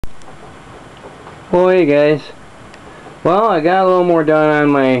Well, hey guys. Well, I got a little more done on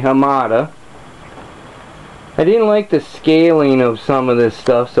my Armada. I didn't like the scaling of some of this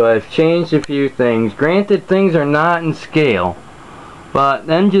stuff, so I've changed a few things. Granted, things are not in scale, but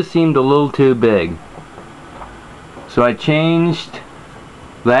them just seemed a little too big. So I changed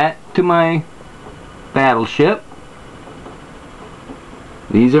that to my battleship.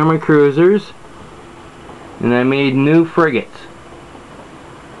 These are my cruisers. And I made new frigates.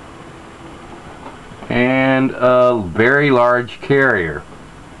 And a very large carrier.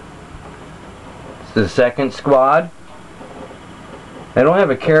 It's the second squad. I don't have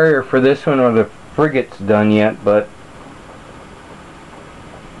a carrier for this one or the frigates done yet, but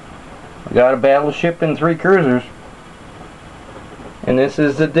I got a battleship and 3 cruisers. And this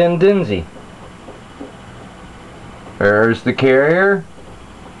is the Dindinsy. There's the carrier,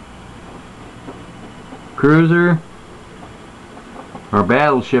 cruiser, or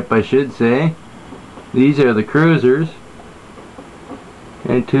battleship I should say. These are the cruisers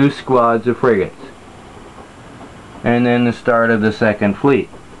and 2 squads of frigates. And then the start of the second fleet.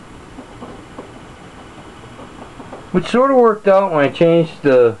 Which sort of worked out when I changed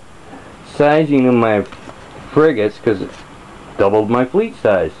the sizing of my frigates, because it doubled my fleet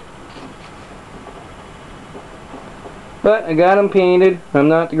size. But I got them painted. I'm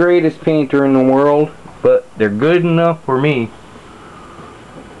not the greatest painter in the world, but they're good enough for me.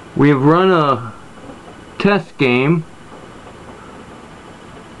 We have run a test game,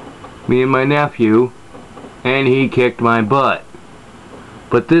 me and my nephew, and he kicked my butt.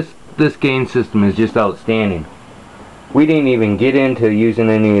 But this game system is just outstanding. We didn't even get into using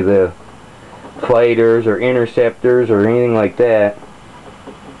any of the fighters or interceptors or anything like that,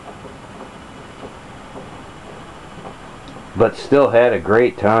 but still had a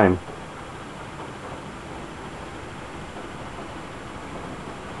great time.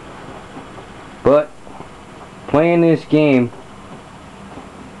 But playing this game,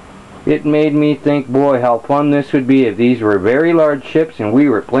 it made me think, boy, how fun this would be if these were very large ships and we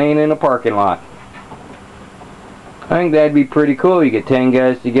were playing in a parking lot. I think that'd be pretty cool. You get 10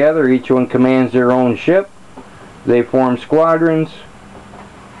 guys together, each one commands their own ship. They form squadrons.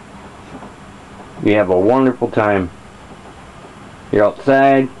 You have a wonderful time. You're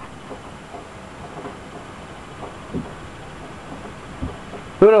outside.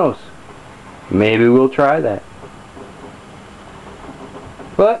 Who knows? Maybe we'll try that.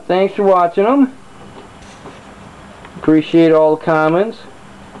 But thanks for watching them. Appreciate all the comments.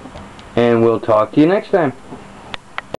 And we'll talk to you next time.